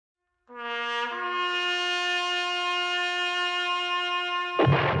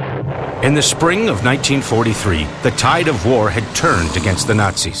In the spring of 1943, the tide of war had turned against the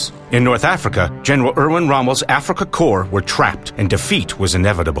Nazis. In North Africa, General Erwin Rommel's Afrika Korps were trapped and defeat was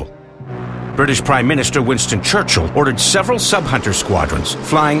inevitable. British Prime Minister Winston Churchill ordered several sub-hunter squadrons,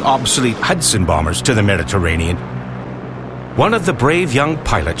 flying obsolete Hudson bombers, to the Mediterranean. One of the brave young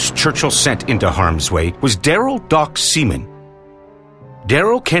pilots Churchill sent into harm's way was Daryl "Doc" Seaman.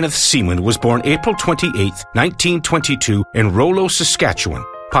 Daryl Kenneth Seaman was born April 28, 1922 in Rollo, Saskatchewan,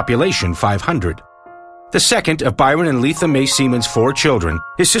 population 500. The second of Byron and Letha May Seaman's 4 children,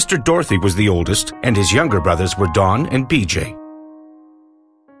 his sister Dorothy was the oldest, and his younger brothers were Don and BJ.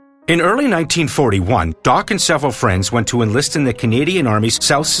 In early 1941, Doc and several friends went to enlist in the Canadian Army's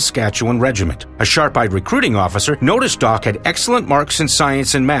South Saskatchewan Regiment. A sharp-eyed recruiting officer noticed Doc had excellent marks in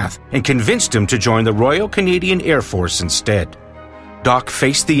science and math and convinced him to join the Royal Canadian Air Force instead. Doc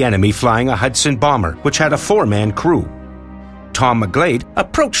faced the enemy flying a Hudson Bomber, which had a 4-man crew. Tom McGlade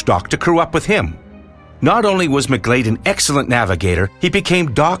approached Doc to crew up with him. Not only was McGlade an excellent navigator, he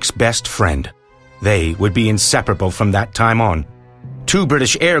became Doc's best friend. They would be inseparable from that time on. 2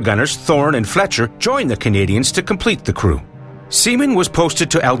 British air gunners, Thorne and Fletcher, joined the Canadians to complete the crew. Seaman was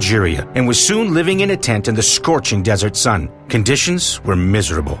posted to Algeria and was soon living in a tent in the scorching desert sun. Conditions were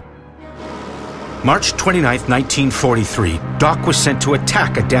miserable. March 29, 1943, Doc was sent to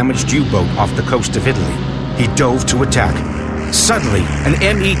attack a damaged U-boat off the coast of Italy. He dove to attack. Suddenly, an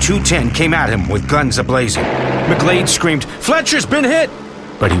ME-210 came at him with guns ablazing. McGlade screamed, "Fletcher's been hit!"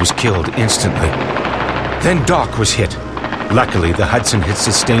 But he was killed instantly. Then Doc was hit. Luckily, the Hudson had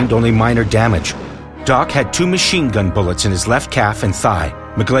sustained only minor damage. Doc had 2 machine gun bullets in his left calf and thigh.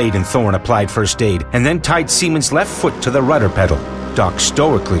 McGlade and Thorne applied first aid and then tied Seaman's left foot to the rudder pedal. Doc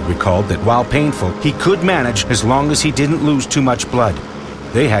stoically recalled that while painful, he could manage as long as he didn't lose too much blood.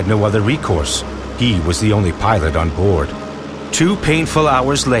 They had no other recourse. He was the only pilot on board. 2 painful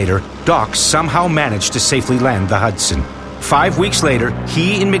hours later, Doc somehow managed to safely land the Hudson. 5 weeks later,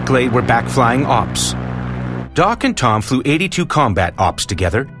 he and McGlade were back flying ops. Doc and Tom flew 82 combat ops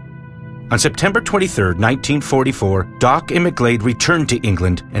together. On September 23, 1944, Doc and McGlade returned to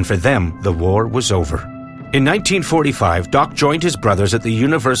England, and for them, the war was over. In 1945, Doc joined his brothers at the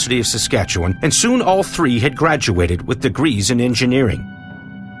University of Saskatchewan, and soon all 3 had graduated with degrees in engineering.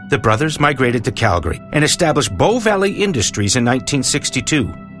 The brothers migrated to Calgary and established Bow Valley Industries in 1962.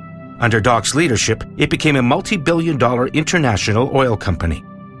 Under Doc's leadership, it became a multi-billion-dollar international oil company.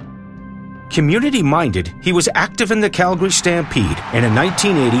 Community-minded, he was active in the Calgary Stampede, and in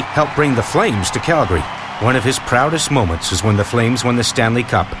 1980 helped bring the Flames to Calgary. One of his proudest moments is when the Flames won the Stanley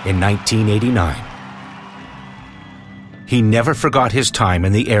Cup in 1989. He never forgot his time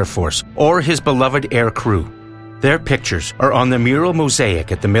in the Air Force or his beloved air crew. Their pictures are on the mural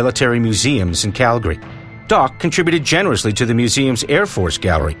mosaic at the military museums in Calgary. Doc contributed generously to the museum's Air Force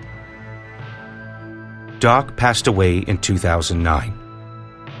Gallery. Doc passed away in 2009.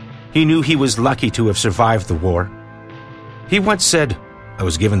 He knew he was lucky to have survived the war. He once said, "I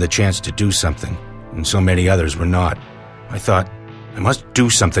was given the chance to do something, and so many others were not. I thought, I must do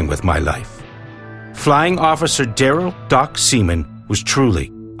something with my life." Flying Officer Daryl "Doc" Seaman was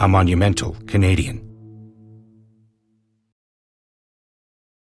truly a monumental Canadian.